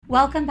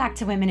Welcome back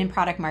to Women in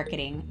Product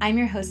Marketing. I'm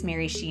your host,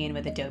 Mary Sheehan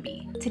with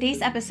Adobe.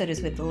 Today's episode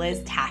is with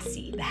Liz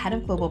Tassi, the head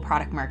of global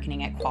product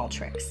marketing at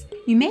Qualtrics.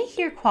 You may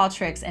hear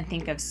Qualtrics and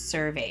think of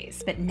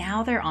surveys, but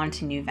now they're on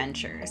to new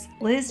ventures.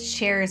 Liz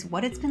shares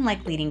what it's been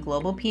like leading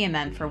global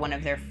PMM for one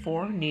of their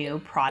 4 new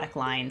product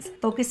lines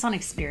focused on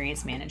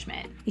experience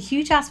management. A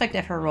huge aspect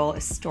of her role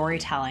is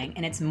storytelling,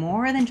 and it's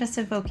more than just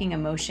evoking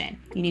emotion.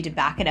 You need to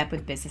back it up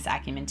with business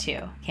acumen too.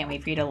 Can't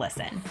wait for you to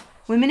listen.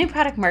 Women in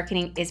Product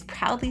Marketing is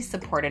proudly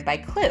supported by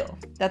Clue.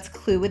 That's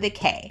Clue with a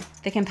K,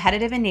 the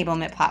competitive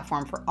enablement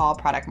platform for all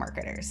product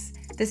marketers.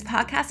 This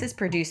podcast is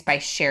produced by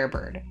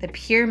ShareBird, the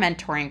peer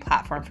mentoring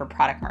platform for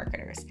product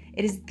marketers.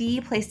 It is the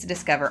place to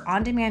discover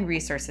on-demand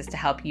resources to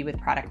help you with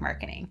product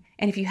marketing.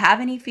 And if you have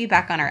any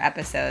feedback on our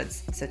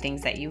episodes, so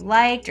things that you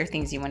liked or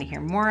things you want to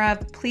hear more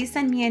of, please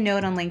send me a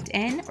note on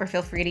LinkedIn or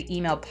feel free to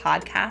email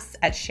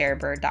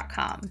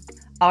podcasts@sharebird.com.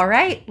 All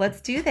right, let's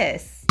do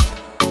this.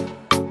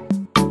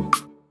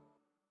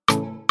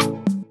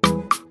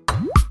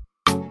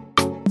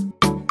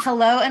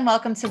 Hello and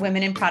welcome to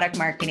Women in Product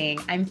Marketing.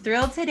 I'm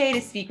thrilled today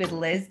to speak with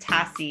Liz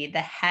Tassi,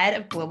 the head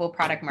of global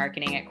product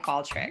marketing at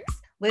Qualtrics.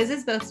 Liz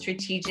is both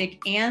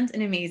strategic and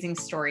an amazing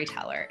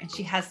storyteller, and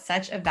she has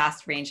such a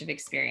vast range of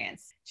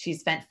experience. She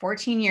spent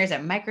 14 years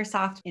at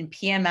Microsoft in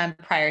PMM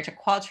prior to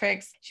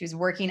Qualtrics. She was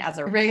working as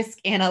a risk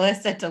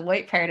analyst at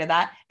Deloitte prior to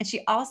that, and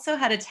she also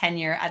had a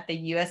tenure at the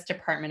U.S.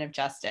 Department of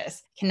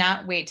Justice.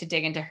 Cannot wait to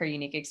dig into her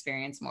unique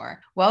experience more.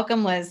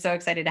 Welcome, Liz. So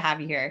excited to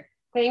have you here.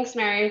 Thanks,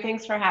 Mary.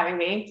 Thanks for having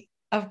me.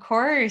 Of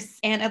course.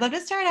 And I'd love to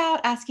start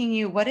out asking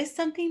you, what is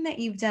something that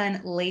you've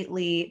done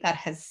lately that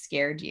has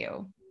scared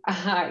you?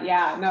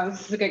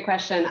 This is a good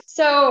question.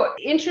 So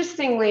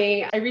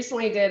interestingly, I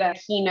recently did a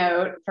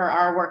keynote for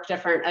our Work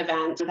Different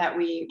event that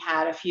we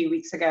had a few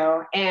weeks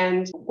ago.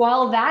 And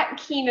while that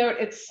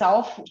keynote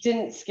itself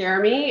didn't scare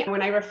me,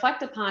 when I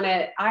reflect upon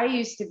it, I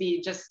used to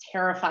be just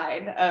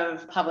terrified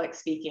of public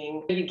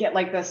speaking. You get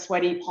like the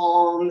sweaty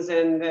palms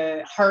and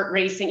the heart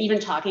racing. Even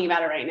talking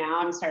about it right now,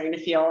 I'm starting to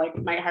feel like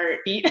my heart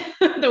beat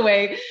the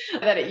way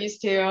that it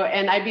used to.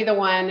 And I'd be the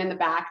one in the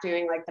back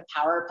doing like the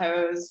power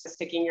pose,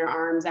 sticking your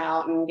arms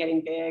out and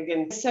getting big.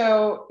 And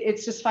so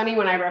it's just funny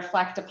when I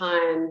reflect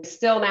upon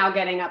still now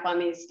getting up on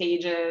these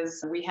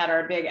stages. We had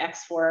our big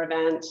X4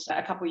 event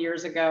a couple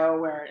years ago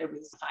where it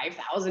was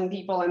 5,000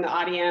 people in the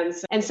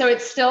audience. And so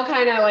it still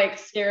kind of like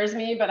scares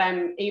me, but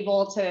I'm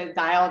able to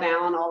dial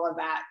down all of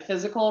that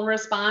physical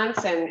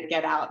response and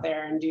get out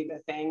there and do the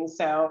thing.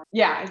 So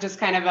yeah, it's just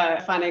kind of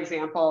a fun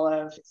example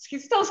of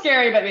it's still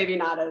scary, but maybe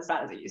not as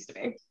bad as it used to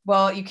be.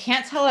 Well, you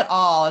can't tell at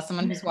all. As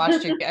someone who's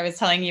watched you, I was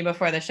telling you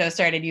before the show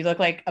started, you look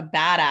like a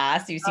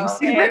badass. You seem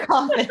super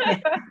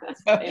confident.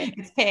 So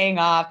it's paying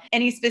off.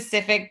 Any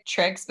specific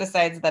tricks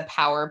besides the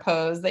power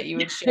pose that you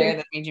would share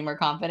that made you more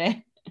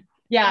confident?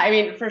 Yeah, I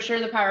mean, for sure,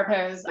 the power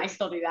pose, I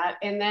still do that.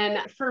 And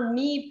then for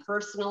me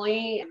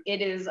personally,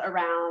 it is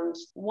around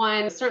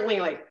one, certainly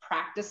like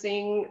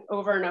practicing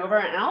over and over.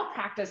 And I'll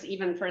practice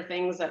even for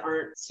things that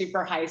aren't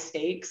super high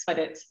stakes, but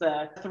it's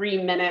the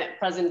 3-minute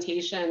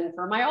presentation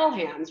for my all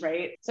hands,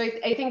 right? So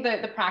I think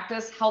that the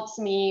practice helps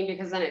me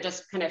because then it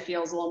just kind of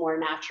feels a little more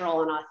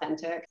natural and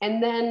authentic.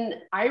 And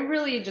then I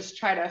really just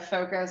try to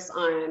focus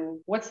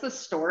on what's the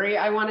story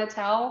I want to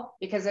tell.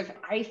 Because if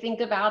I think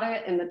about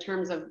it in the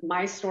terms of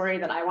my story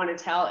that I want to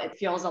tell, it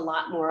feels a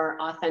lot more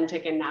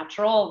authentic and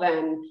natural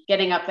than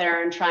getting up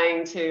there and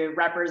trying to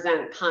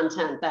represent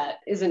content that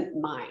isn't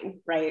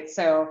mine, right?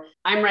 So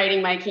I'm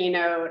writing my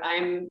keynote,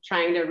 I'm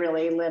trying to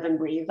really live and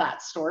breathe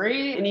that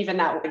story. And even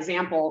that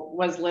example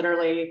was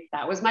literally,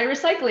 that was my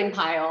recycling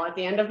pile at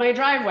the end of my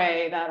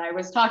driveway that I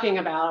was talking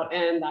about,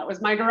 and that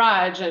was my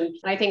garage. And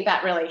I think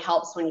that really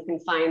helps when you can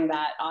find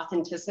that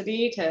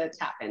authenticity to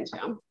tap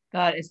into.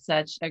 That is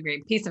such a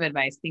great piece of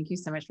advice. Thank you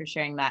so much for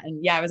sharing that.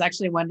 And yeah, I was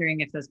actually wondering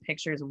if those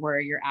pictures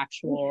were your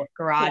actual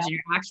garage and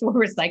your actual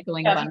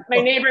recycling bundle. My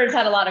neighbors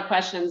had a lot of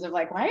questions of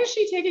like, why is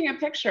she taking a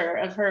picture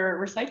of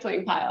her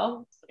recycling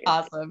pile?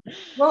 Awesome.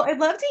 Well, I'd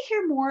love to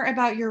hear more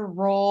about your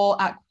role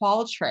at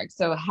Qualtrics.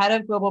 So head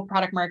of global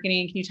product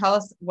marketing, can you tell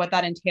us what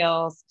that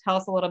entails? Tell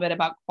us a little bit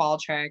about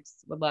Qualtrics.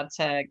 Would love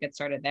to get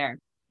started there.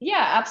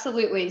 Yeah,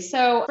 absolutely.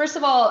 So first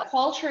of all,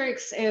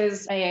 Qualtrics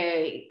is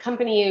a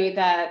company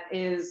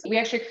we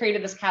actually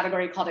created this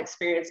category called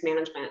experience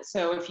management.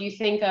 So if you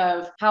think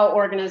of how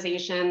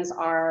organizations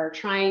are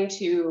trying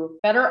to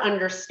better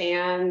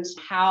understand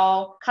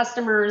how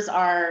customers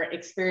are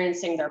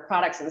experiencing their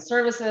products and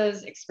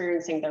services,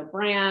 experiencing their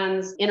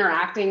brands,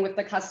 interacting with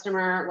the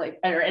customer,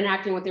 or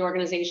interacting with the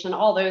organization,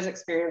 all those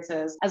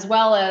experiences, as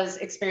well as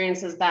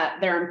experiences that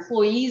their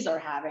employees are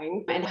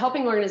having, and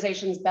helping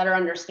organizations better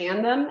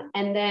understand them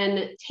and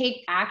then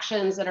take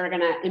actions that are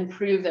going to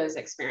improve those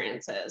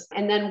experiences.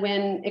 And then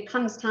when it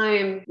comes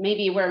time,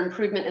 maybe where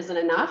improvement isn't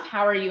enough,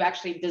 how are you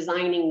actually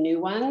designing new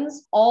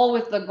ones, all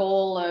with the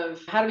goal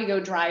of how do we go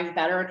drive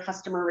better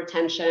customer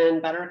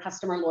retention, better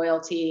customer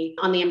loyalty.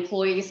 On the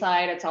employee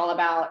side, it's all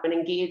about an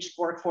engaged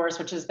workforce,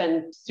 which has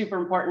been super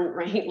important,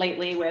 right,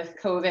 lately with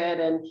COVID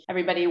and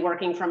everybody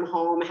working from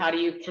home. How do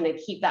you kind of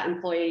keep that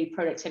employee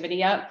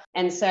productivity up?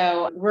 And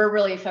so we're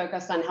really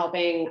focused on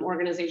helping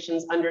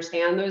organizations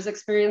understand those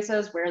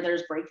experiences, where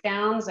there's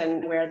breakdowns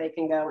and where they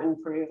can go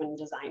improve and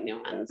design new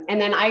ones. And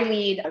then I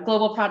lead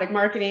global product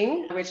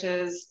marketing, which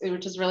is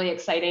really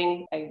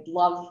exciting. I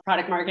love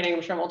product marketing.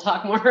 I'm sure we'll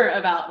talk more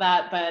about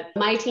that, but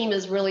my team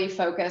is really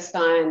focused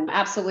on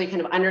absolutely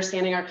kind of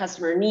understanding our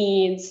customer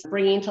needs,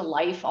 bringing to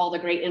life all the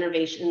great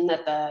innovation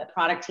that the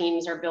product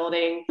teams are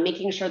building,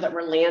 making sure that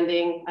we're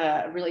landing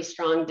a really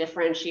strong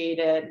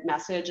differentiated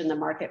message in the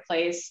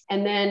marketplace,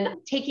 and then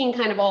taking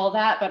kind of all of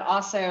that, but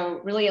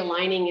also really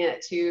aligning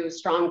it to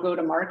strong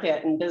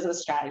go-to-market and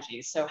business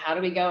strategies. So how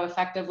do we go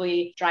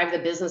effectively drive the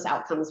business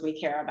outcomes we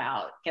care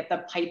about, get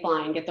the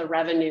pipeline, get the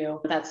revenue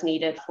that's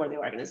needed for the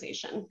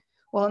organization?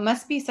 Well, it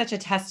must be such a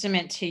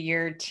testament to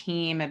your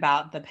team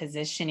about the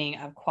positioning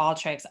of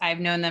Qualtrics. I've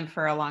known them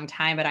for a long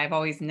time, but I've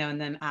always known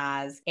them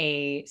as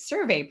a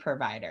survey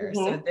provider.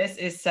 Mm-hmm. So this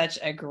is such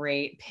a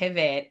great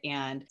pivot,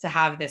 and to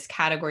have this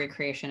category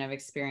creation of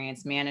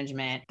experience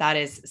management, that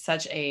is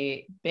such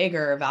a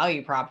bigger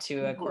value prop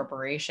to a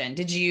corporation.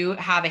 Did you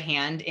have a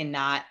hand in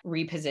that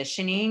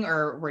repositioning,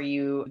 or were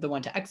you the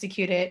one to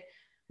execute it?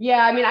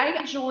 Yeah, I mean,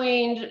 I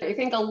joined, I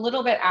think, a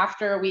little bit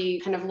after we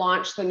kind of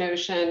launched the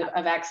notion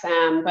of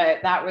XM, but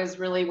that was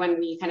really when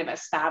we kind of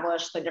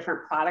established the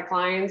different product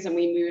lines and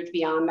we moved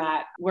beyond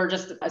that. We're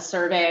just a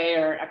survey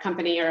or a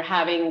company or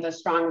having the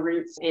strong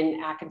roots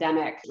in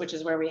academic, which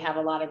is where we have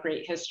a lot of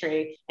great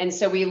history. And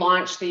so we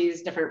launched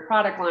these different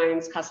product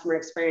lines: customer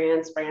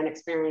experience, brand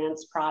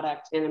experience,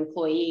 product, and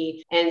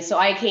employee. And so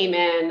I came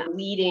in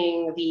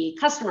leading the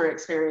customer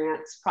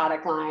experience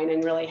product line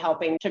and really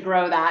helping to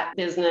grow that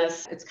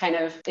business. It's kind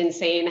of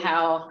insane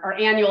how our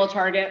annual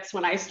targets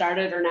when I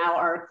started are now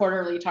our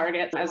quarterly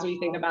targets as we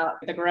think about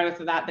the growth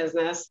of that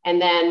business.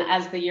 And then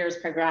as the years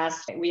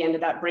progressed, we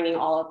ended up bringing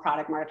all of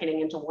product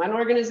marketing into one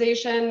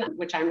organization,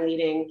 which I'm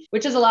leading,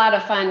 which is a lot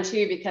of fun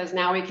too, because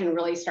now we can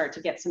really start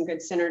to get some good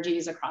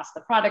synergies across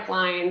the product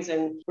lines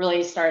and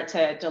really start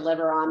to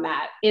deliver on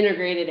that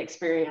integrated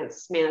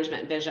experience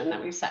management vision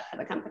that we've set for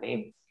the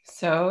company.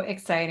 So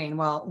exciting.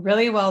 Well,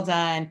 really well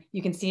done.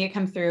 You can see it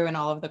come through in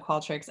all of the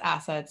Qualtrics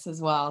assets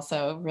as well.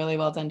 So really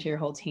well done to your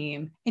whole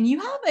team. And you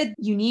have a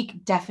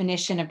unique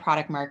definition of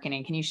product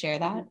marketing. Can you share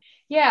that?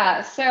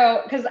 Yeah,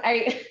 so because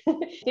I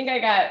think I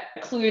got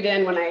clued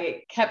in when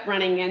I kept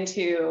running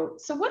into,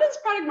 so what does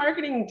product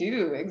marketing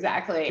do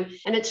exactly?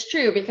 And it's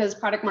true, because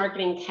product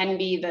marketing can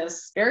be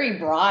this very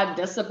broad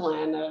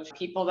discipline of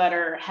people that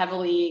are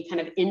heavily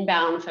kind of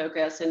inbound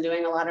focused and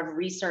doing a lot of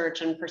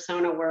research and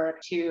persona work,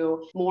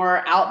 to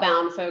more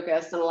outbound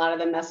focus and a lot of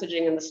the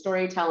messaging and the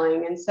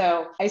storytelling. And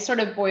so I sort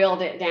of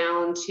boiled it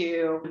down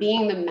to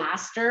being the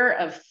master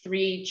of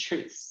three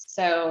truths.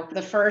 So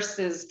the first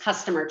is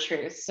customer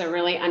truth. So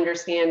really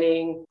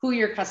understanding who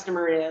your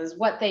customer is,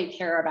 what they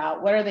care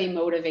about, what are they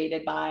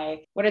motivated by,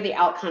 what are the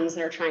outcomes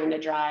they're trying to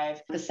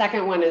drive. The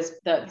second one is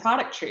the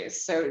product truth.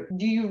 So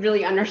do you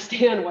really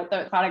understand what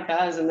the product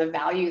does and the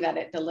value that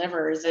it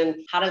delivers? And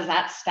how does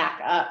that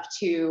stack up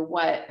to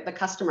what the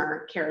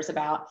customer cares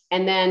about?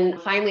 And then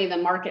finally, the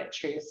market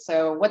truth.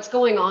 So what's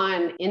going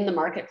on in the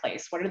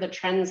marketplace? What are the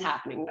trends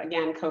happening?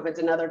 Again, COVID's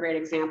another great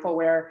example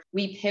where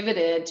we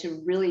pivoted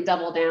to really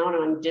double down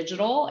on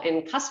digital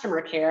and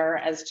customer care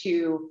as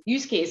two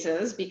use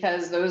cases,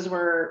 because those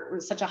were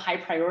such a high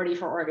priority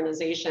for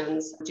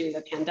organizations due to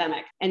the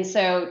pandemic. And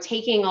so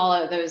taking all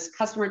of those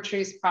customer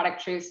truths,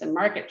 product truths, and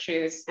market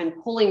truths and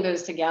pulling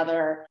those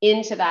together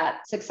into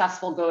that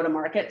successful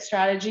go-to-market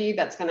strategy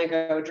that's going to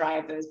go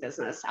drive those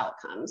business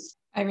outcomes.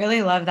 I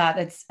really love that.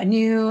 It's a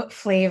new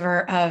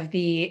flavor of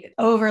the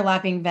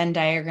overlapping Venn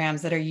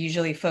diagrams that are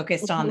usually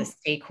focused on the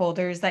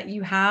stakeholders that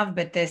you have,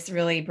 but this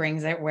really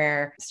brings it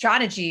where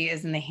strategy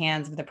is in the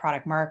hands of the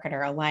product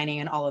marketer, aligning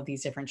in all of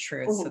these different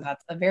truths. So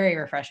that's a very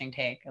refreshing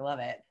take. I love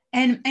it.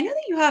 And I know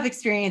that you have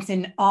experience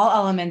in all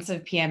elements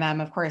of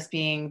PMM, of course,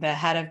 being the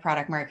head of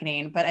product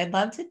marketing, but I'd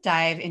love to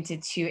dive into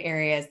two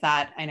areas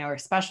that I know are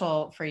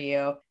special for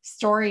you: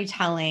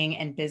 storytelling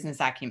and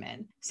business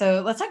acumen.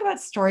 So let's talk about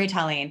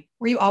storytelling.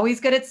 Were you always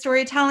good at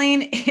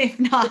storytelling? If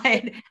not,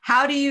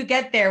 how do you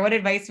get there? What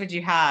advice would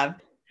you have?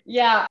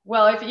 Yeah,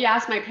 well, if you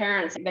ask my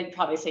parents, they'd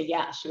probably say,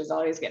 yeah, she was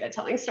always good at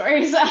telling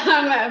stories.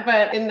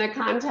 But in the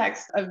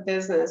context of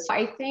business,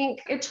 I think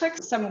it took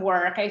some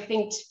work. I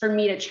think for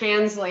me to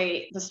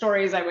translate the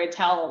stories I would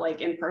tell, like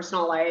in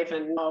personal life,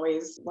 and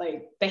always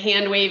like the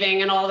hand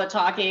waving and all the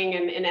talking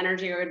and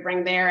energy I would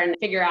bring there, and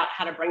figure out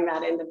how to bring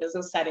that into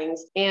business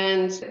settings.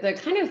 And the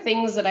kind of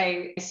things that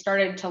I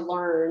started to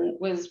learn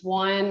was,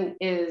 one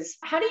is,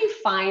 how do you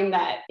find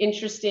that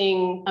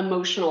interesting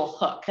emotional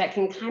hook that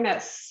can kind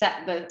of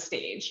set the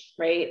stage? stage,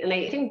 right? And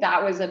I think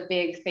that was a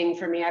big thing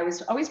for me. I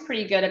was always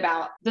pretty good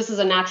about this is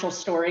a natural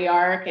story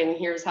arc, and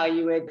here's how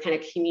you would kind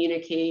of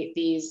communicate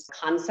these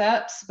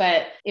concepts.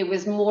 But it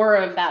was more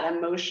of that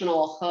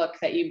emotional hook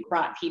that you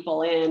brought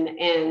people in.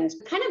 And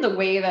kind of the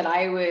way that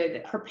I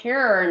would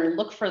prepare and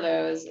look for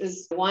those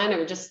is one, I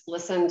would just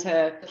listen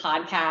to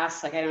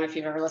podcasts. Like, I don't know if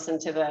you've ever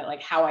listened to the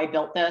like How I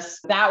Built This.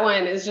 That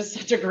one is just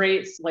such a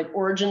great like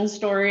origin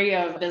story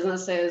of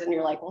businesses. And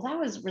you're like, well, that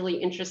was really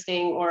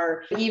interesting.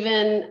 Or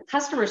even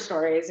customer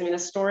stories. I mean, a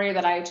story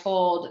that I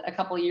told a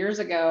couple of years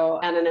ago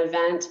at an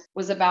event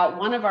was about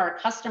one of our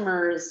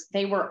customers.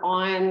 They were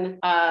on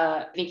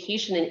a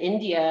vacation in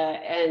India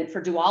and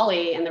for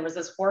Diwali, and there was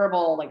this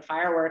horrible like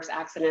fireworks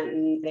accident,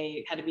 and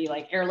they had to be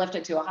like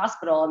airlifted to a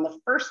hospital. And the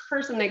first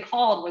person they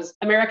called was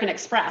American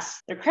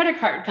Express, their credit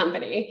card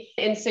company.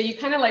 And so you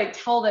kind of like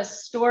tell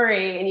this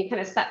story and you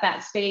kind of set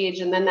that stage.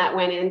 And then that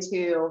went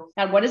into,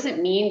 God, what does it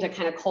mean to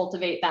kind of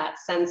cultivate that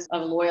sense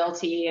of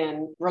loyalty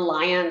and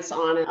reliance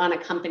on a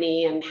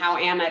company, and how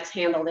Amex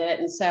handled it.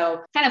 And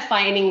so kind of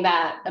finding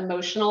that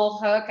emotional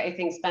hook, I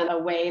think, has been a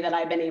way that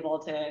I've been able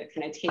to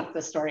kind of take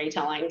the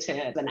storytelling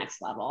to the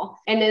next level.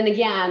 And then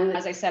again,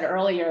 as I said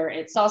earlier,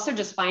 it's also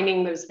just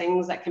finding those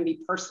things that can be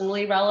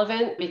personally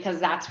relevant, because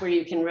that's where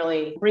you can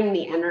really bring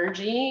the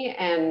energy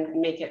and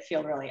make it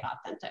feel really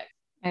authentic.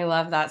 I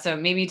love that. So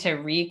maybe to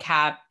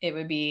recap, it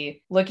would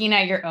be looking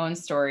at your own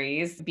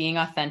stories, being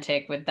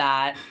authentic with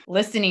that,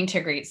 listening to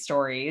great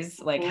stories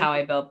like How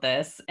I Built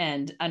This,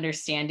 and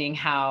understanding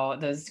how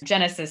those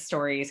Genesis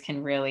stories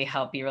can really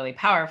help be really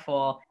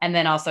powerful. And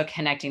then also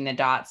connecting the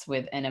dots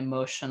with an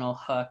emotional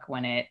hook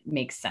when it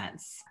makes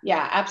sense.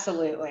 Yeah,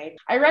 absolutely.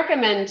 I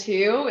recommend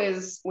too,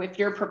 is if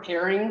you're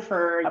preparing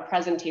for a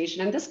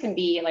presentation, and this can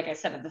be, like I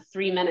said, the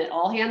 3-minute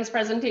all hands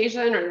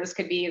presentation, or this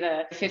could be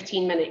the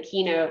 15-minute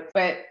keynote,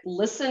 but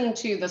listen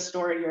to the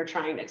story you're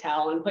trying to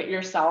tell and put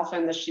yourself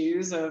in the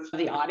shoes of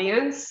the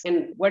audience.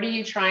 And what are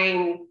you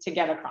trying to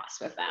get across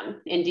with them?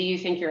 And do you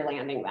think you're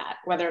landing that?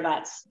 Whether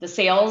that's the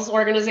sales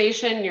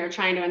organization, you're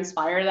trying to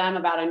inspire them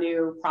about a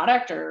new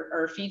product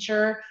or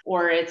feature,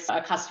 or it's a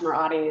customer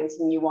audience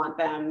and you want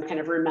them kind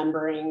of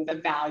remembering the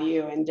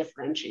value and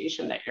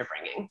differentiation that you're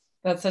bringing.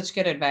 That's such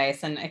good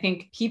advice. And I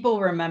think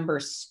people remember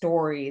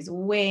stories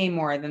way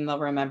more than they'll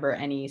remember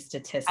any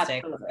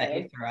statistics that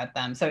you throw at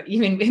them. So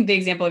even in the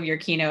example of your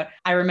keynote,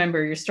 I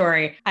remember your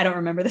story. I don't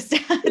remember the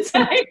stats.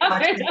 I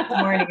watched it this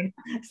morning.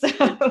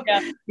 So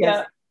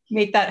yes.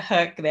 Make that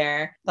hook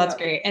there. That's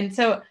great. And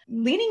so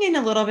leaning in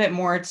a little bit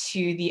more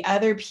to the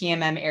other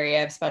PMM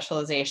area of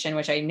specialization,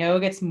 which I know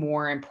gets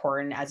more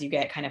important as you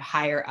get kind of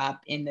higher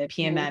up in the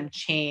PMM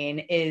chain,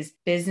 is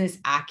business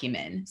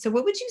acumen. So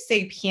what would you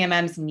say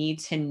PMMs need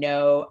to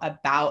know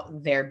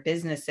about their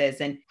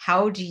businesses, and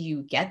how do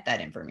you get that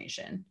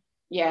information?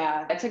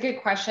 Yeah, that's a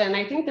good question.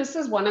 I think this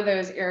is one of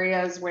those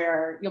areas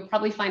where you'll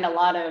probably find a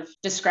lot of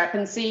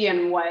discrepancy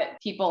in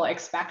what people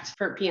expect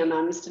for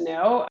PMMs to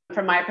know.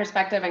 From my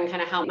perspective and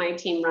kind of how my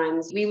team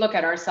runs, we look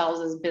at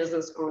ourselves as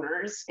business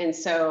owners. And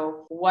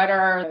so what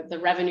are the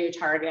revenue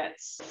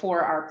targets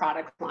for our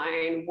product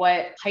line?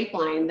 What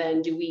pipeline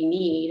then do we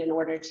need in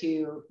order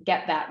to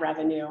get that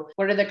revenue?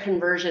 What are the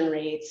conversion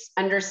rates?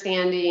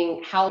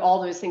 Understanding how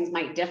all those things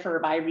might differ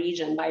by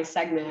region, by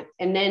segment.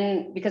 And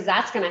then, because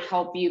that's going to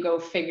help you go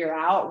figure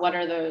out what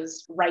are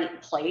those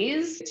right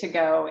plays to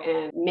go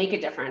and make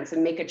a difference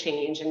and make a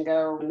change and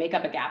go make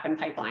up a gap in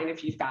pipeline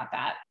if you've got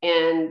that.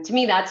 And to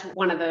me, that's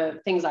one of the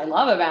things I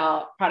love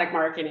about product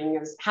marketing,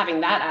 is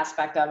having that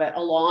aspect of it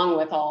along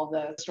with all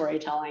the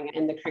storytelling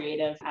and the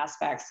creative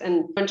aspects.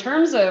 And in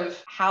terms of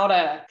how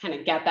to kind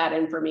of get that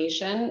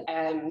information,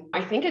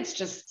 I think it's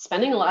just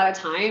spending a lot of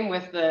time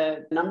with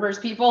the numbers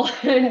people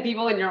and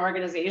people in your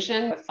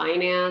organization, with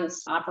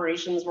finance,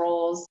 operations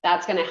roles.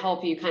 That's going to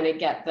help you kind of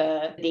get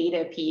the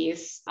data piece.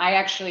 I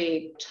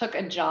actually took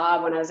a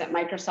job when I was at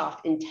Microsoft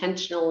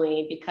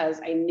intentionally because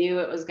I knew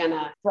it was going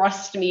to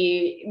thrust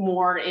me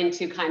more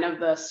into kind of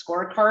the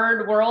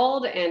scorecard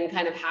world and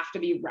kind of have to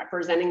be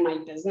representing my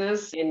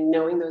business and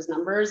knowing those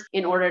numbers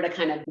in order to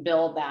kind of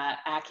build that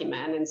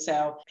acumen. And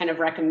so kind of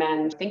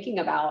recommend thinking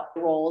about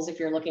roles if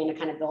you're looking to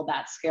kind of build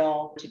that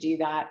skill to do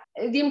that.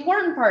 The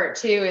important part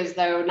too is,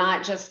 though,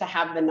 not just to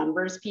have the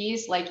numbers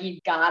piece, like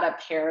you gotta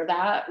pair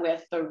that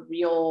with the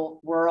real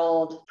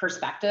world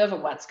perspective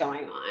of what's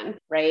going on,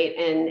 right?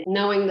 And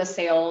knowing the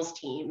sales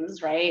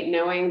teams, right?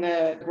 Knowing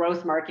the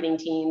growth marketing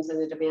teams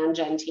and the demand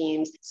gen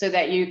teams, so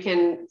that you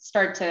can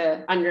start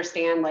to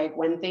understand like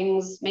when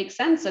things make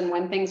sense and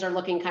when things are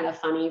looking kind of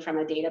funny from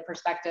a data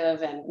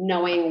perspective, and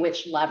knowing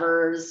which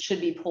levers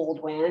should be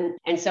pulled when.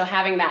 And so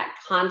having that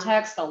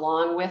context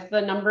along with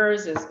the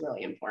numbers is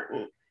really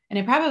important. And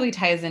it probably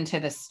ties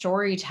into the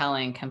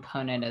storytelling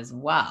component as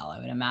well, I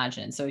would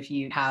imagine. So if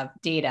you have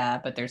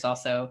data, but there's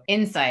also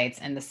insights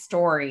and the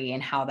story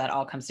and how that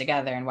all comes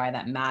together and why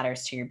that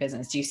matters to your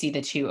business, do you see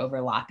the two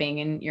overlapping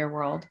in your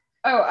world?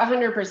 Oh,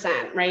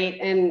 100%, right?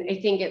 And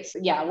I think it's,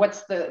 yeah,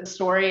 what's the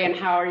story and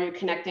how are you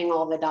connecting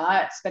all the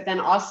dots? But then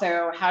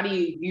also, how do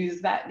you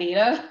use that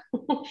data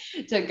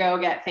to go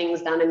get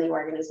things done in the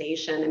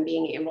organization and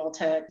being able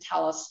to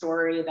tell a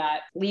story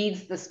that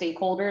leads the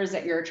stakeholders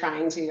that you're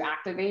trying to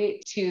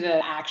activate to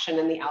the action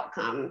and the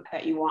outcome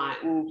that you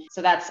want. And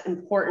so that's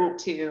important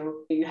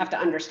to, you have to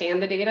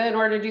understand the data in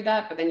order to do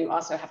that, but then you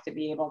also have to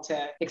be able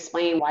to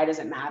explain why does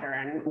it matter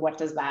and what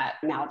does that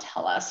now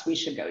tell us we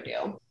should go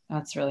do.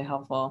 That's really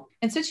helpful.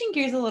 And switching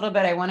gears a little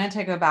bit, I wanted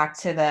to go back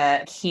to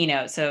the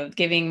keynote. So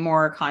giving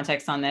more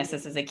context on this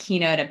is a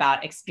keynote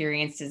about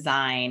experience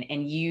design.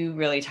 And you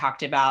really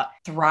talked about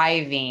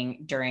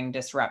thriving during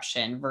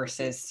disruption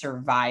versus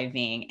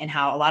surviving, and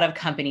how a lot of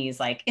companies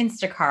like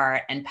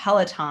Instacart and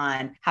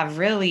Peloton have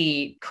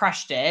really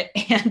crushed it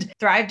and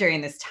thrived during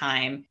this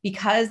time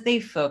because they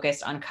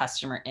focused on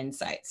customer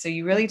insights. So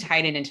you really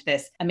tied it into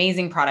this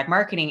amazing product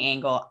marketing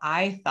angle,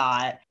 I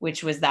thought,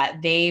 which was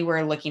that they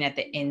were looking at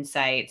the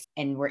insights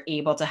and were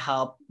able to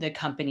help the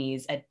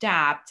companies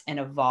adapt and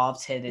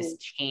evolve to this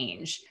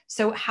change.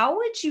 So how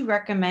would you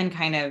recommend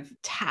kind of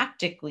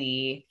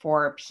tactically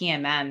for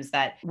PMMs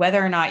that, whether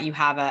or not you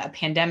have a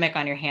pandemic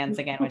on your hands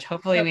again, which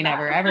hopefully we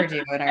never ever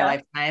do in our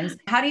lifetimes,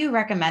 how do you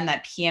recommend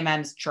that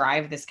PMMs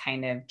drive this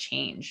kind of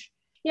change?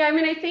 Yeah, I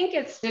mean, I think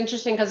it's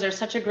interesting because there's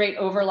such a great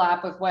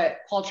overlap with what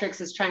Qualtrics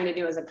is trying to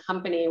do as a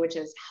company, which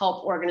is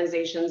help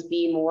organizations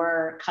be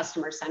more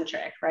customer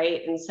centric,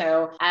 right? And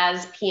so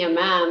as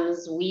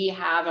PMMs, we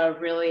have a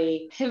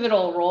really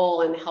pivotal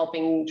role in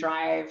helping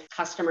drive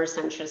customer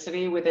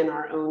centricity within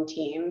our own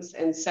teams.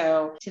 And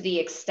so to the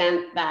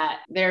extent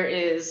that there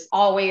is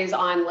always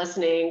on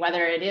listening,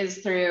 whether it is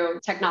through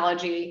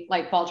technology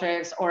like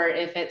Qualtrics, or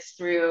if it's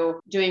through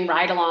doing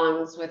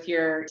ride-alongs with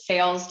your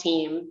sales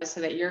team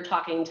so that you're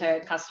talking to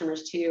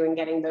customers too and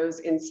getting those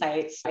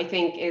insights, I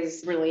think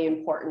is really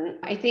important.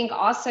 I think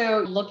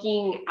also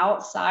looking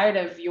outside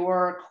of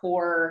your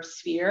core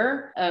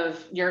sphere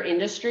of your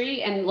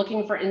industry and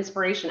looking for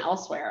inspiration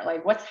elsewhere,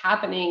 like what's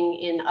happening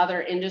in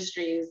other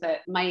industries that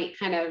might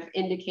kind of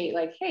indicate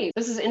like, hey,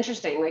 this is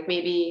interesting, like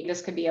maybe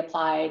this could be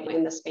applied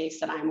in the space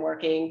that I'm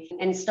working,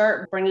 and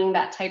start bringing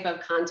that type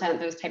of content,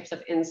 those types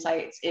of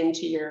insights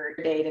into your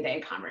day-to-day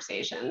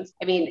conversations.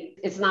 I mean,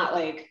 it's not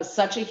like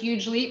such a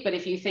huge leap, but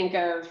if you think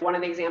of one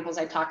of the examples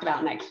I talked about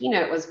in that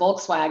keynote was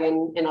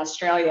Volkswagen in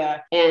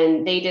Australia.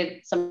 And they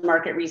did some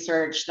market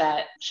research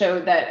that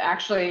showed that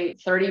actually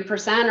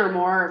 30% or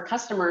more of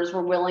customers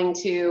were willing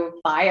to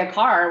buy a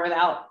car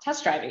without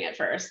test driving it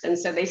first. And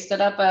so they stood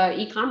up an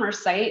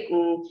e-commerce site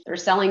and they're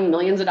selling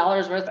millions of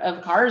dollars worth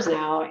of cars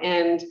now.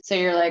 And so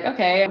you're like,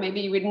 okay,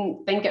 maybe we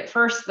didn't think at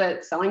first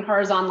that selling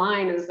cars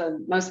online is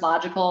the most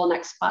logical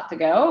next spot to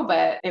go,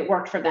 but it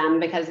worked for them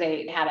because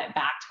they had it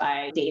backed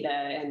by data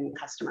and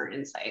customer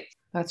insights.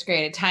 That's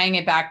great. Tying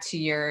it back to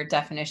your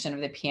definition of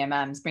the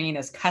PMMs, bringing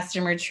those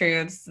customer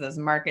truths, those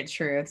market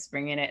truths,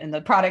 bringing it in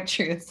the product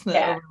truths,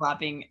 the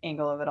overlapping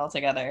angle of it all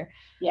together.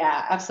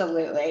 Yeah,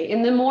 absolutely.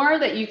 And the more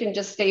that you can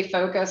just stay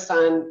focused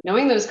on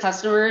knowing those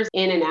customers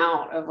in and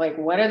out of like,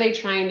 what are they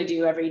trying to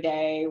do every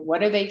day?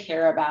 What do they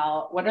care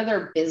about? What are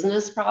their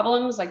business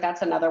problems? Like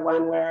that's another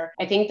one where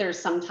I think there's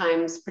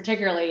sometimes,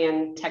 particularly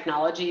in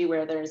technology,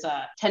 where there's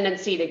a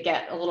tendency to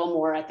get a little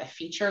more at the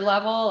feature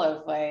level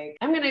of like,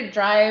 I'm going to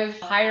drive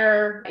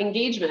higher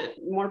engagement,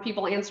 more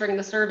people answering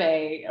the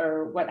survey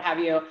or what have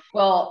you.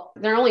 Well,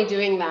 they're only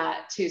doing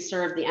that to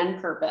serve the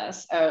end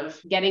purpose of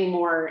getting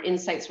more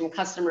insights from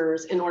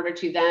customers in order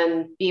to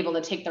then be able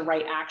to take the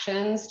right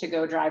actions to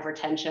go drive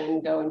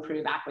retention, go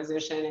improve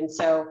acquisition. And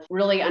so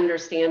really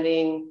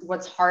understanding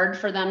what's hard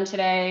for them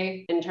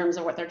today in terms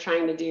of what they're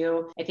trying to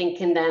do, I think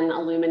can then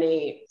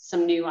illuminate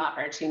some new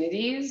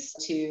opportunities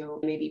to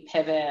maybe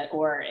pivot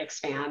or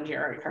expand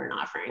your current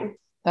offering.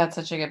 That's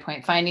such a good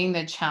point. Finding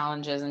the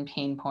challenges and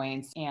pain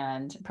points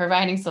and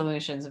providing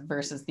solutions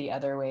versus the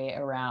other way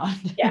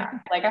around. Yeah.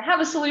 Like I have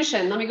a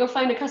solution. Let me go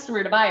find a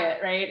customer to buy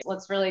it, right?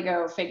 Let's really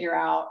go figure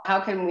out how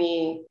can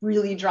we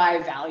really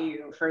drive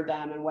value for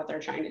them and what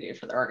they're trying to do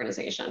for their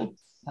organization.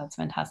 That's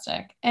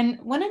fantastic. And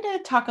wanted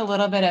to talk a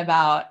little bit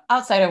about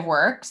outside of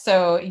work.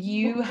 So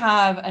you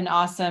have an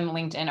awesome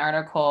LinkedIn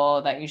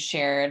article that you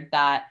shared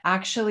that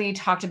actually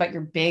talked about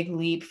your big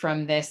leap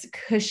from this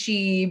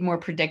cushy, more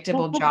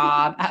predictable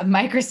job at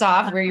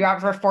Microsoft, where you were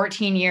for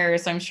 14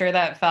 years. So I'm sure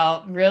that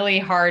felt really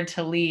hard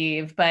to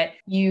leave, but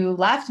you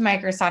left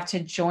Microsoft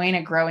to join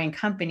a growing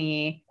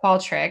company,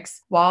 Qualtrics,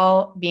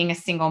 while being a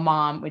single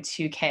mom with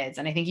 2 kids.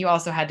 And I think you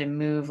also had to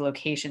move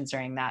locations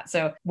during that.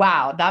 So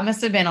wow, that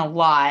must have been a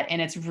lot. And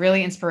it's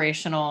really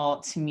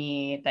inspirational to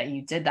me that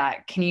you did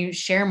that. Can you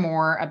share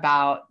more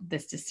about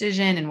this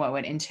decision and what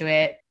went into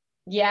it?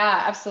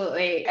 Yeah,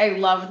 absolutely. I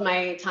loved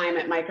my time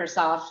at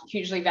Microsoft,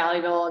 hugely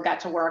valuable. Got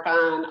to work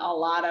on a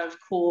lot of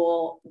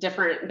cool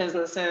different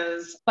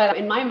businesses. But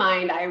in my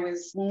mind, I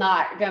was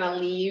not going to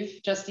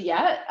leave just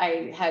yet.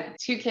 I had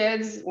two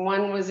kids.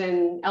 One was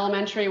in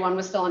elementary, one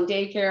was still in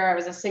daycare. I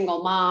was a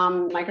single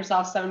mom.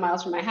 Microsoft's 7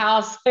 miles from my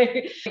house.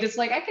 Just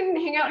like I can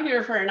hang out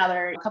here for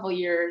another couple of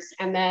years.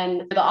 And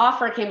then the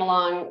offer came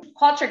along.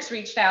 Qualtrics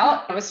reached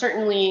out. It was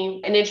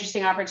certainly an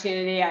interesting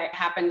opportunity. I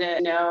happened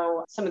to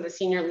know some of the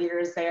senior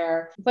leaders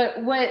there.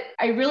 But what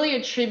I really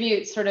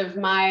attribute sort of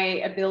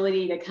my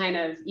ability to kind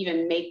of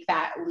even make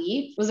that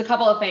leap was a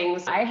couple of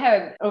things. I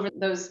had, over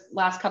those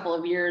last couple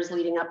of years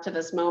leading up to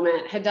this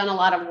moment, had done a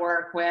lot of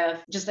work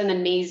with just an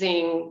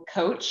amazing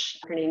coach.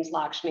 Her name's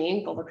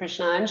Lakshmi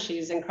Gopalakrishnan.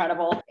 She's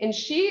incredible. And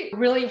she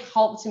really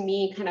helped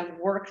me kind of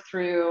work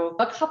through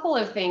a couple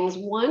of things.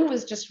 One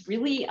was just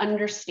really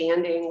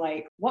understanding,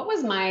 like, what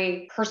was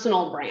my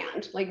personal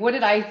brand? Like, what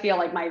did I feel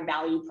like my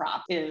value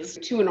prop is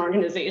to an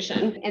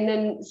organization? And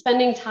then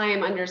spending time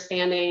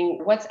understanding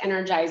what's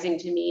energizing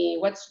to me,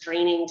 what's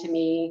draining to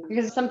me,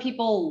 because some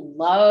people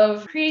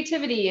love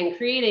creativity and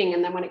creating.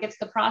 And then when it gets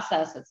to the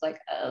process, it's like,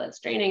 oh, that's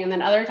draining. And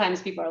then other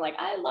times people are like,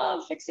 I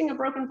love fixing a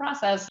broken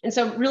process. And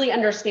so really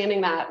understanding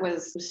that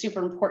was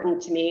super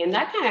important to me. And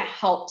that kind of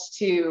helped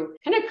to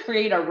kind of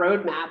create a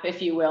roadmap,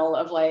 if you will,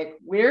 of like,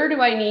 where do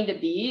I need to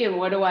be and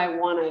what do I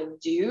want to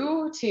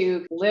do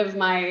to live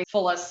my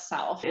fullest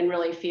self and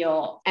really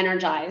feel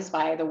energized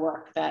by the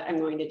work that I'm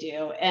going to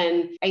do.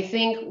 And I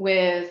think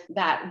with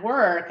that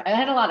work, I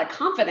had a lot of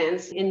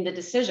confidence in the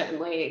decision.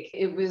 Like,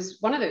 it was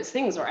one of those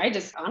things where I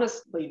just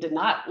honestly did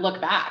not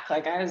look back.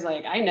 Like, I was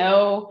like, I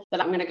know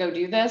that I'm going to go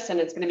do this and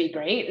it's going to be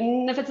great.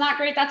 And if it's not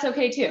great, that's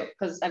okay too,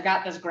 because I've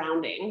got this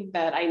grounding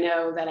that I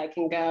know that I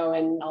can go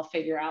and I'll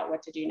figure out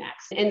what to do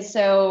next. And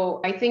so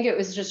I think it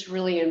was just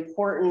really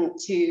important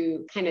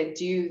to kind of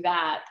do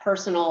that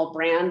personal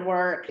brand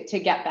work to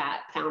get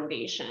that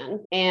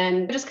foundation,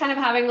 and just kind of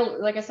having,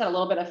 like I said, a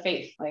little bit of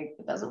faith. Like,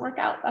 if it doesn't work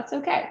out, that's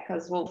okay,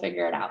 because we'll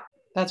figure it out.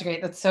 That's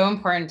great. That's so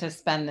important to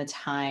spend the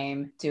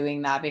time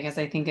doing that, because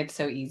I think it's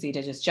so easy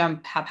to just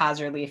jump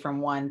haphazardly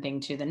from one thing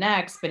to the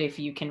next. But if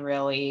you can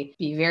really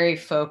be very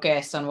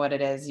focused on what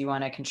it is you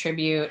want to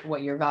contribute,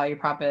 what your value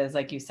prop is,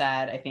 like you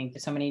said, I think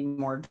so many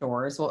more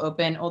doors will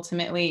open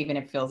ultimately, even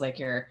if it feels like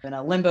you're in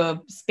a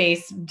limbo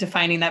space,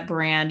 defining that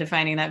brand,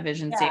 defining that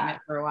vision statement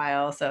for a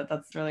while. So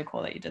that's really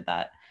cool that you did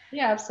that.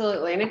 Yeah,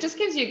 absolutely. And it just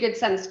gives you a good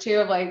sense too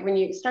of like when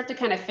you start to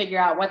kind of figure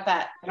out what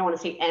that, I don't want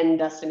to say end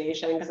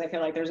destination, because I feel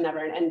like there's never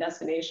an end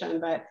destination,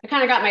 but I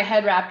kind of got my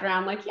head wrapped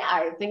around like, yeah,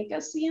 I think a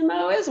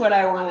CMO is what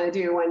I want to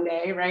do one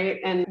day, right?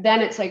 And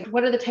then it's like,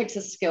 what are the types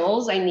of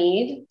skills I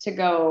need to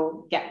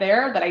go get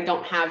there that I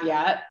don't have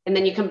yet? And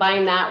then you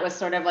combine that with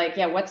sort of like,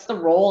 yeah, what's the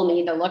role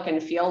need to look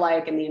and feel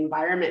like and the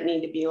environment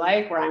need to be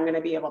like where I'm going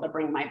to be able to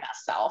bring my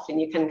best self?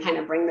 And you can kind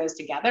of bring those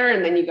together,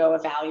 and then you go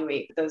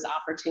evaluate those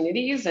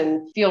opportunities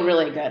and feel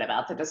really good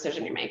about the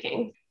decision you're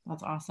making.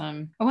 That's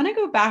awesome. I want to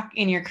go back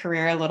in your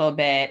career a little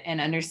bit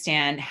and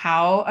understand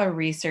how a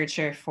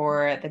researcher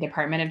for the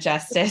Department of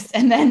Justice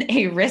and then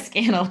a risk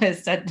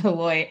analyst at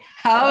Deloitte,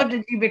 how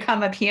did you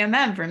become a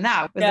PMM from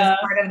that? Was this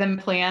part of the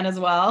plan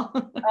as well?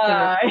 Of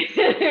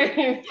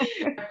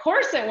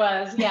course it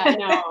was. Yeah,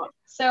 no.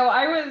 So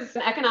I was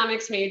an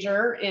economics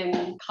major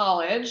in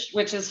college,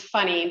 which is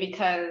funny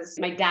because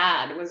my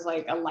dad was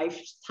like a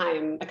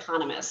lifetime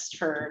economist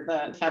for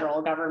the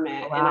federal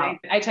government. Oh, wow.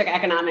 And I took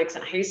economics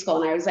in high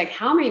school, and I was like,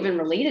 how am I even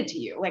related to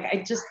you? Like,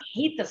 I just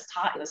hate this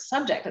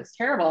subject. It's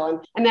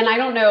terrible. And then I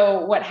don't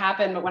know what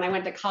happened, but when I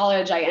went to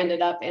college, I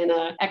ended up in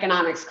an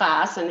economics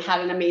class and had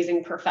an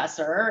amazing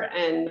professor.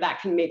 And that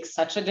can make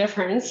such a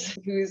difference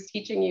who's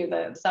teaching you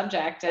the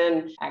subject,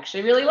 and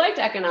actually really liked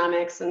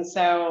economics. And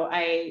so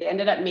I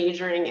ended up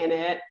majoring in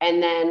it.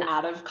 And then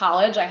out of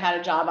college, I had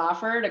a job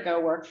offer to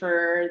go work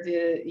for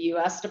the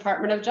US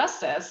Department of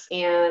Justice.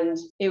 And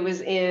it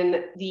was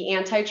in the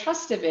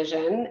antitrust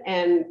division.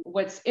 And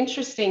what's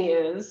interesting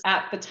is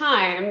at the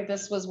time,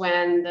 this was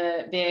when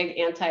the big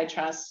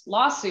antitrust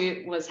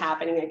lawsuit was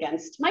happening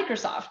against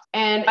Microsoft.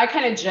 And I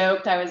kind of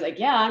joked, I was like,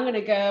 yeah, I'm going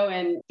to go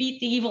and beat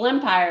the evil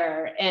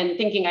empire, and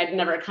thinking I'd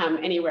never come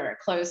anywhere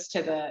close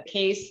to the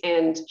case.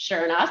 And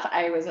sure enough,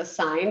 I was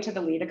assigned to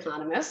the lead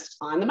economist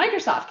on the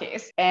Microsoft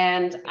case. And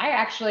I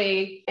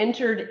actually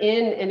entered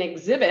in an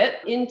exhibit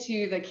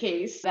into the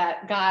case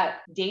that got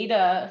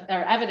data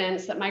or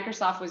evidence that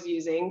Microsoft was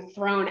using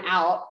thrown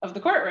out of the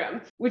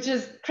courtroom, which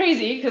is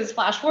crazy because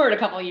flash forward a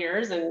couple of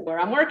years and where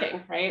I'm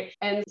working, right?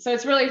 And so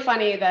it's really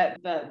funny that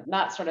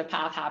that sort of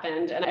path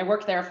happened. And I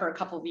worked there for a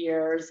couple of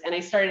years, and I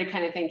started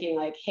kind of thinking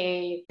like,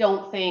 hey,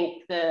 don't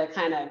think the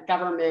kind of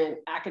government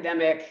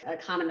academic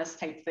economist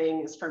type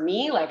thing is for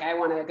me. Like, I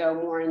want to go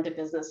more into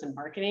business and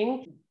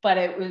marketing. But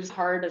it was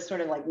hard to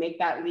sort of like make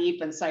that leap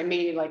leap. And so I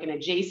made like an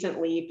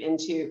adjacent leap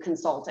into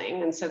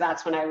consulting. And so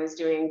that's when I was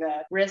doing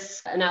the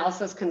risk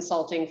analysis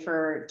consulting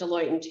for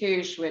Deloitte and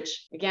Touche,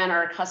 which again,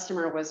 our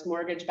customer was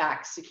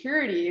mortgage-backed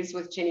securities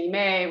with Ginnie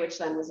Mae, which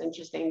then was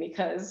interesting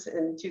because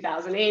in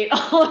 2008,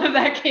 all of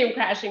that came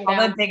crashing down.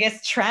 All the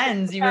biggest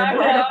trends, you were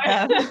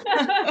part of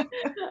them.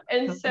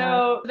 And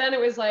so then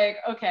it was like,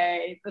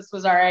 okay, this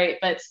was all right,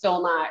 but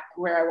still not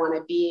where I want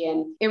to be.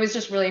 And it was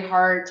just really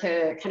hard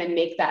to kind of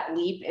make that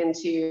leap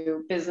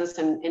into business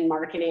and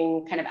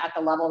marketing kind of at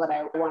the level that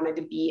I wanted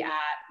to be at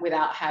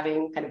without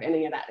having kind of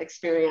any of that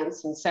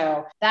experience. And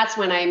so that's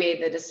when I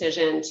made the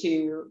decision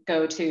to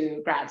go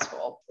to grad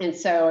school. And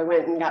so I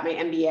went and got my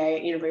MBA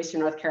at University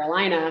of North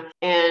Carolina.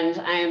 And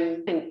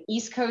I'm an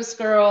East Coast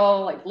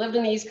girl, like lived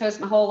in the East Coast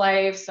my whole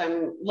life. So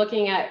I'm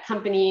looking at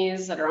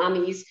companies that are on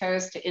the East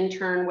Coast to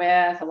intern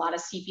with, a lot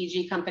of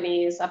CPG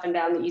companies up and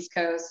down the East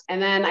Coast.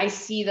 And then I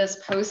see this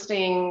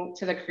posting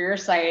to the career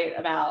site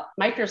about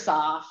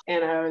Microsoft.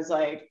 And I was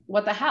like,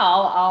 what the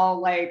hell?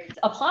 I'll like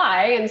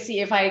apply and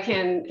see if I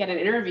can get an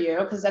interview.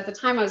 Because at the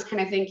time I was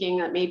kind of thinking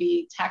that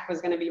maybe tech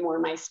was going to be more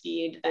my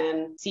speed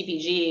than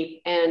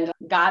CPG, and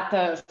got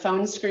the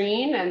phone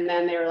screen. And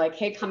then they were like,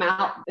 hey, come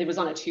out. It was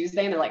on a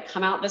Tuesday. And they're like,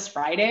 come out this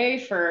Friday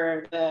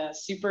for the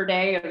super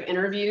day of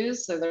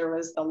interviews. So there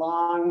was the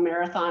long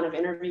marathon of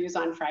interviews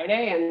on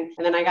Friday. And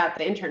then I got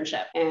the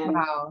internship. And,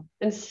 wow.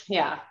 And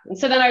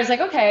so then I was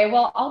like, okay,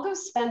 well, I'll go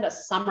spend a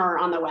summer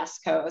on the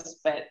West Coast,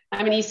 but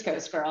I'm an East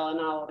Coast girl. And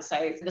I'll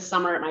say the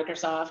summer at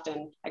Microsoft.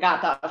 And I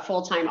got the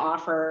full-time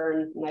offer.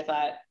 And I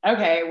thought,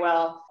 okay,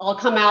 well, I'll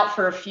come out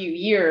for a few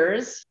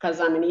years because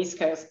I'm an East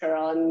Coast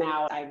girl. And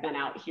now I've been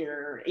out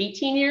here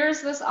 18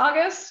 years this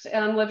August,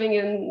 and I'm living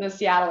in the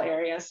Seattle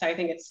area. So I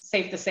think it's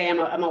safe to say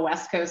I'm a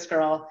West Coast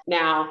girl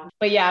now.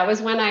 But yeah, it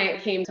was when I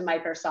came to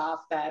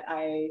Microsoft that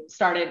I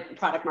started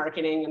product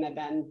marketing, and have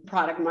been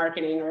product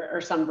marketing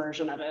or some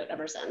version of it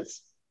ever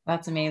since.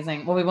 That's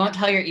amazing. Well, we won't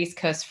tell your East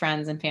Coast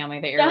friends and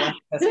family that you're a West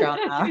Coast girl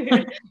now.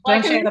 Well,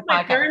 Don't share the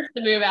my podcast. parents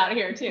to move out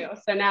here too.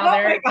 So now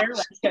they're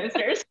West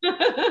Coasters.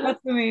 That's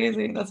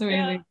amazing. That's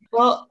amazing. Yeah.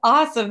 Well,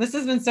 awesome. This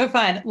has been so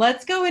fun.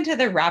 Let's go into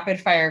the rapid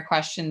fire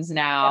questions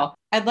now.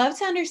 Yeah. I'd love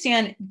to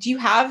understand, do you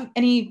have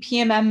any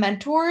PMM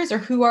mentors, or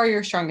who are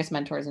your strongest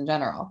mentors in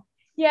general?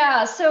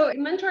 Yeah, so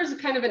mentors are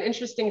kind of an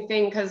interesting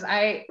thing, because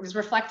I was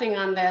reflecting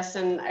on this,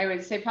 and I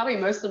would say probably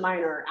most of mine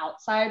are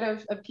outside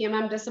of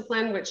PMM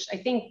discipline, which I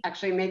think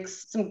actually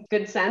makes some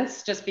good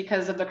sense just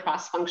because of the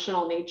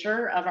cross-functional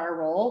nature of our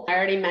role. I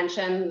already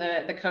mentioned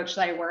the coach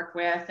that I work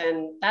with,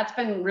 and that's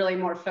been really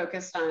more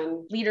focused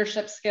on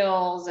leadership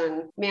skills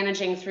and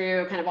managing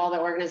through kind of all the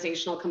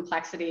organizational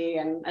complexity.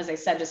 And as I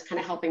said, just kind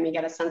of helping me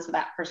get a sense of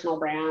that personal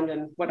brand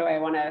and what do I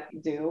want to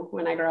do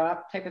when I grow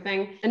up type of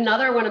thing.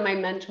 Another one of my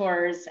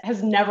mentors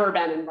has never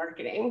been in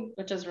marketing,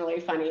 which is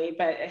really funny,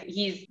 but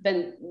he's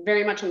been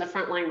very much on the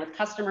front line with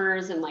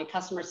customers and like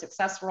customer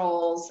success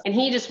roles. And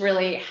he just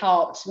really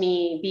helped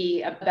me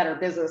be a better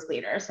business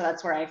leader. So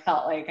that's where I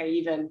felt like I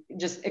even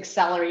just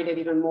accelerated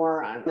even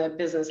more on the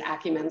business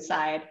acumen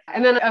side.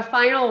 And then a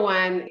final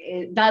one,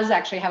 it does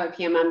actually have a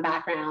PMM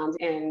background,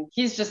 and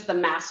he's just the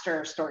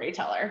master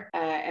storyteller.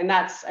 And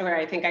that's where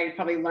I think I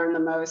probably learned the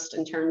most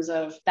in terms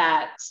of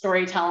that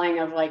storytelling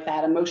of like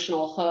that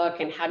emotional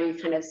hook, and how do you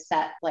kind of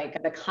set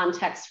like the context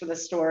for the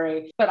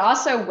story, but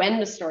also when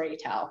to story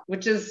tell,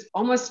 which is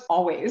almost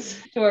always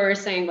to what we were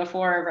saying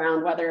before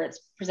around whether it's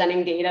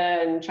presenting data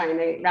and trying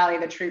to rally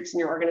the troops in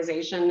your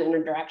organization in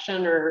a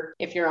direction, or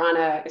if you're on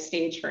a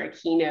stage for a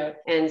keynote.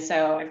 And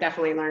so I've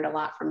definitely learned a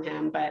lot from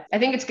him, but I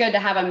think it's good to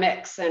have a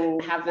mix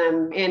and have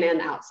them in and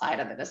outside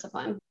of the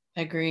discipline.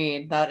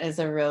 Agreed. That is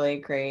a really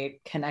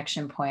great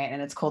connection point.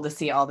 And it's cool to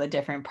see all the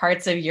different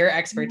parts of your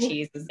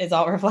expertise is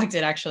all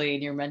reflected actually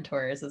in your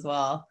mentors as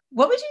well.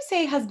 What would you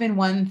say has been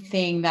one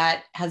thing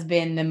that has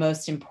been the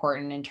most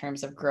important in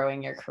terms of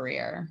growing your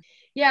career?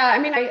 Yeah, I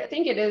mean, I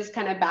think it is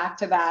kind of back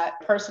to that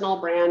personal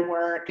brand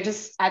work.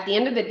 Just at the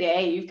end of the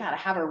day, you've got to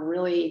have a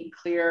really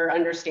clear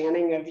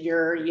understanding of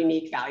your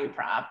unique value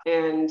prop.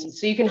 And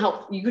so you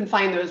can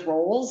find those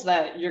roles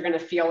that you're going to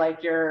feel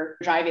like you're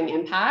driving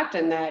impact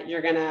and that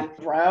you're going to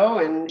grow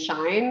and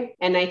shine.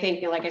 And I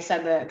think, like I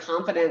said, the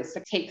confidence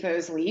to take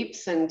those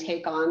leaps and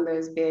take on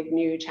those big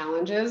new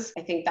challenges,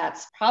 I think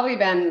that's probably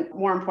been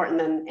more important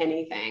than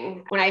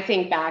anything. When I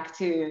think back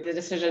to the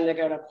decision to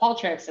go to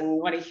Qualtrics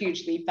and what a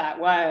huge leap that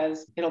was,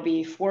 it'll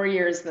be 4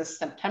 years this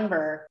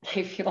September.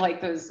 I feel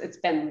like it's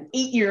been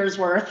 8 years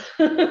worth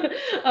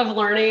of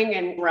learning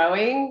and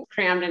growing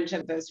crammed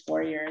into those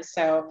 4 years.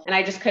 So, and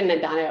I just couldn't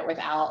have done it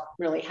without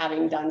really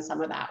having done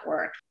some of that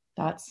work.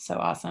 That's so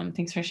awesome.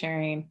 Thanks for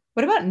sharing.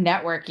 What about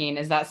networking?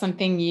 Is that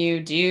something you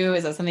do?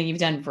 Is that something you've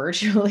done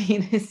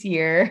virtually this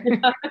year?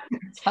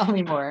 Tell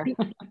me more.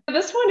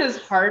 This one is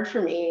hard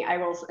for me, I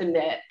will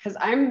admit, because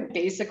I'm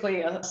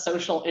basically a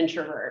social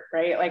introvert,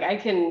 right? Like I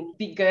can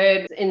be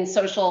good in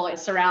social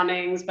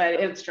surroundings, but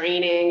it's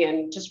draining,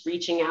 and just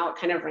reaching out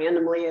kind of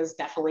randomly is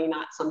definitely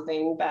not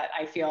something that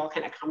I feel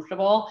kind of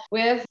comfortable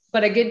with.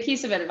 But a good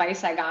piece of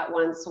advice I got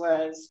once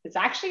was it's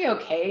actually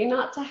okay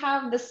not to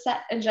have the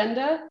set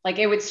agenda. Like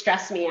it would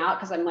stress me out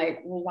because I'm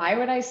like, well, why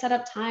would I set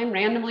up time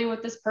randomly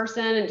with this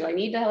person? And do I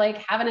need to like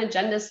have an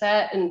agenda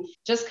set? And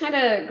just kind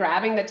of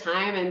grabbing the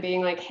time and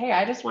being like, hey,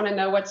 I just want to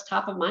know what's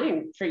top of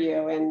mind for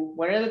you. And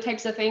what are the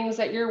types of things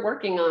that you're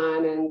working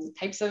on and the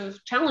types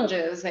of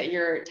challenges that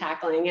you're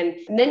tackling. And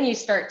then you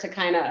start to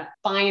kind of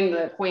find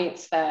the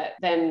points that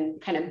then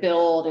kind of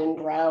build and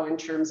grow in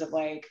terms of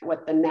like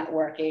what the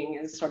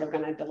networking is sort of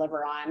going to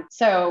deliver on.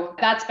 So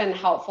that's been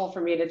helpful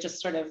for me to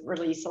just sort of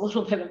release a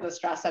little bit of the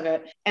stress of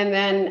it. And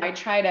then I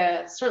try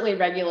to certainly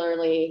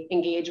regularly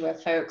engage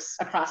with folks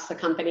across the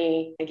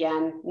company.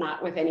 Again,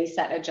 not with any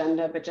set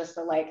agenda, but just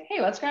the like,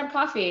 hey, let's grab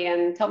coffee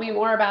and tell me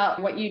more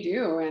about what you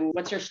do and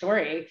what's your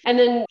story. And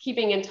then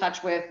keeping in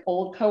touch with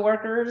old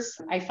coworkers.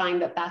 I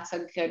find that that's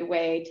a good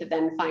way to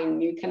then find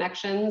new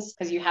connections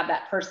because you have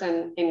that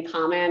person in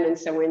common. And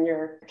so when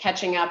you're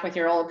catching up with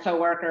your old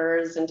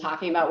coworkers and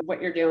talking about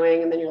what you're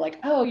doing, and then you're like,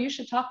 oh, you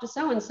should talk to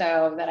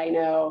so-and-so that I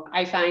know,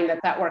 I find that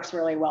that works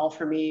really well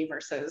for me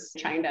versus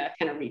trying to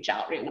kind of reach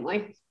out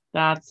randomly.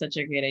 That's such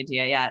a great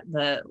idea. Yeah.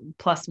 The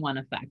 +1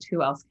 effect.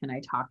 Who else can I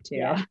talk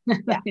to?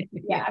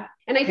 Yeah.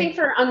 And I think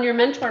on your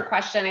mentor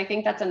question, I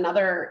think that's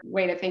another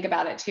way to think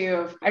about it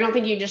too. I don't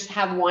think you just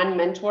have one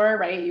mentor,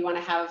 right? You want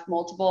to have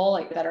multiple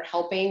like that are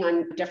helping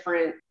on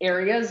different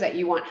areas that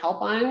you want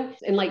help on,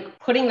 and like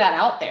putting that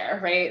out there,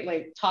 right?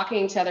 Like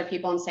talking to other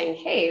people and saying,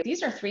 hey,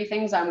 these are 3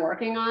 things I'm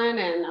working on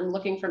and I'm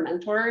looking for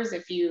mentors.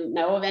 If you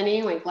know of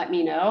any, like let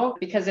me know,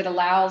 because it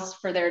allows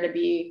for there to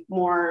be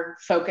more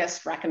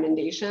focused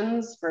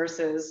recommendations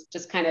versus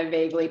just kind of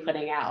vaguely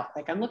putting out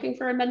like, I'm looking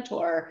for a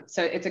mentor.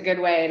 So it's a good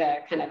way to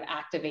kind of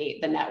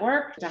activate the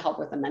network to help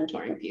with the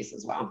mentoring piece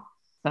as well.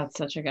 That's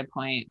such a good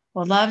point.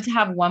 We'd love to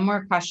have one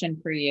more question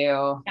for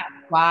you. Yeah.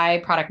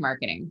 Why product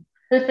marketing?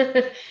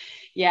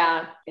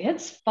 Yeah,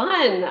 it's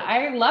fun.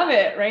 I love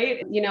it,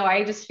 right?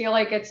 I just feel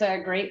like it's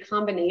a great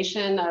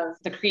combination of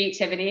the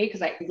creativity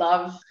because I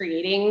love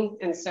creating.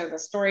 And so the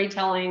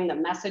storytelling, the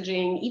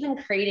messaging, even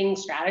creating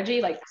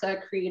strategy, like it's a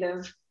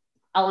creative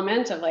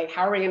element of like,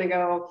 how are we going to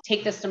go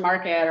take this to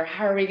market, or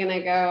how are we going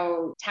to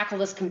go tackle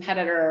this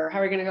competitor, or how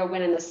are we going to go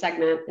win in this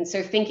segment? And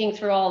so thinking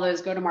through all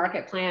those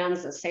go-to-market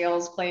plans, the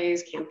sales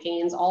plays,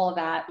 campaigns, all of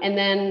that. And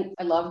then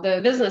I love the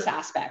business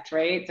aspect,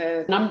 right?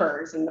 The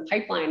numbers and the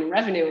pipeline and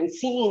revenue and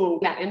seeing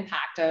that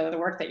impact of the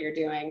work that you're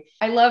doing.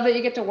 I love that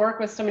you get to work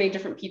with so many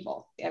different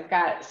people. I've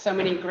got so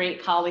many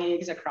great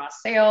colleagues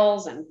across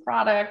sales and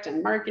product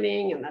and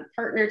marketing and the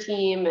partner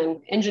team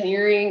and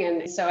engineering.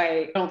 And so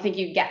I don't think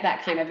you get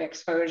that kind of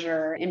exposure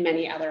in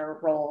many other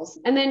roles.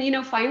 And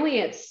then,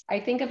 finally, I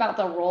think about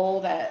the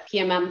role that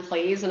PMM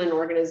plays in an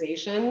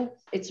organization.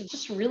 It's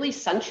just really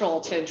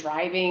central to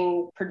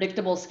driving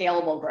predictable,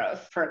 scalable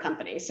growth for a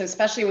company. So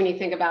especially when you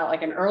think about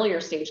like an earlier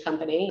stage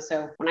company.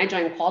 So when I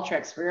joined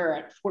Qualtrics, we were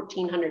at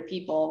 1,400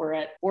 people. We're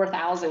at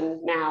 4,000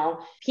 now.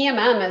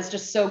 PMM is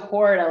just so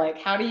core to like,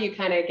 how do you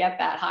kind of get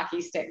that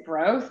hockey stick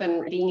growth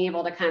and being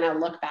able to kind of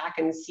look back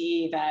and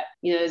see that,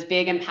 those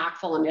big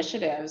impactful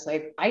initiatives,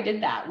 like I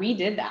did that, we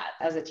did that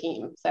as a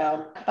team.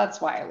 So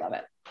that's why I love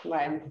it.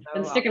 Why I've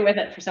been sticking with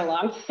it for so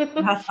long.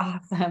 That's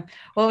awesome.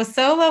 Well, it was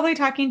so lovely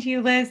talking to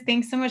you, Liz.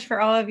 Thanks so much for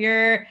all of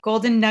your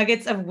golden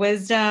nuggets of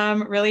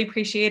wisdom. Really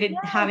appreciated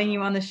having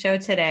you on the show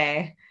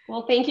today.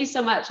 Well, thank you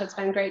so much. It's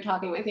been great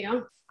talking with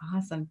you.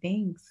 Awesome.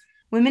 Thanks.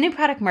 Women in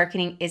Product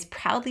Marketing is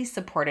proudly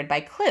supported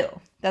by Clue.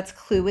 That's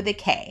Clue with a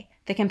K,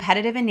 the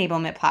competitive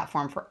enablement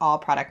platform for all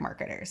product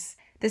marketers.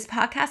 This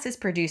podcast is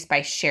produced by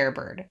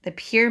ShareBird, the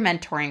peer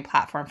mentoring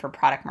platform for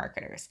product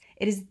marketers.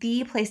 It is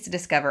the place to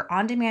discover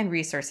on-demand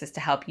resources to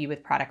help you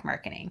with product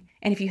marketing.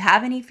 And if you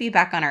have any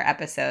feedback on our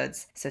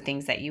episodes, so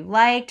things that you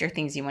liked or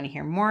things you want to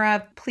hear more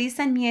of, please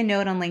send me a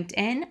note on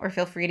LinkedIn or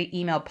feel free to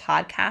email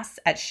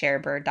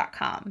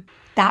podcasts@sharebird.com.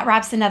 That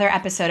wraps another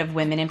episode of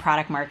Women in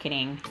Product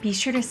Marketing. Be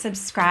sure to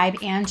subscribe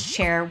and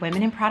share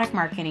Women in Product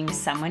Marketing with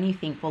someone you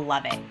think will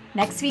love it.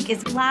 Next week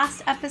is the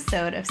last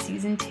episode of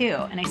season 2,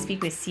 and I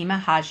speak with Seema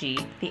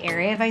Haji, the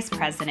Area Vice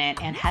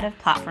President and Head of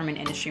Platform and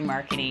Industry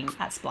Marketing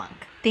at Splunk.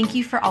 Thank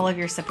you for all of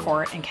your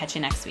support, and catch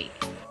you next week.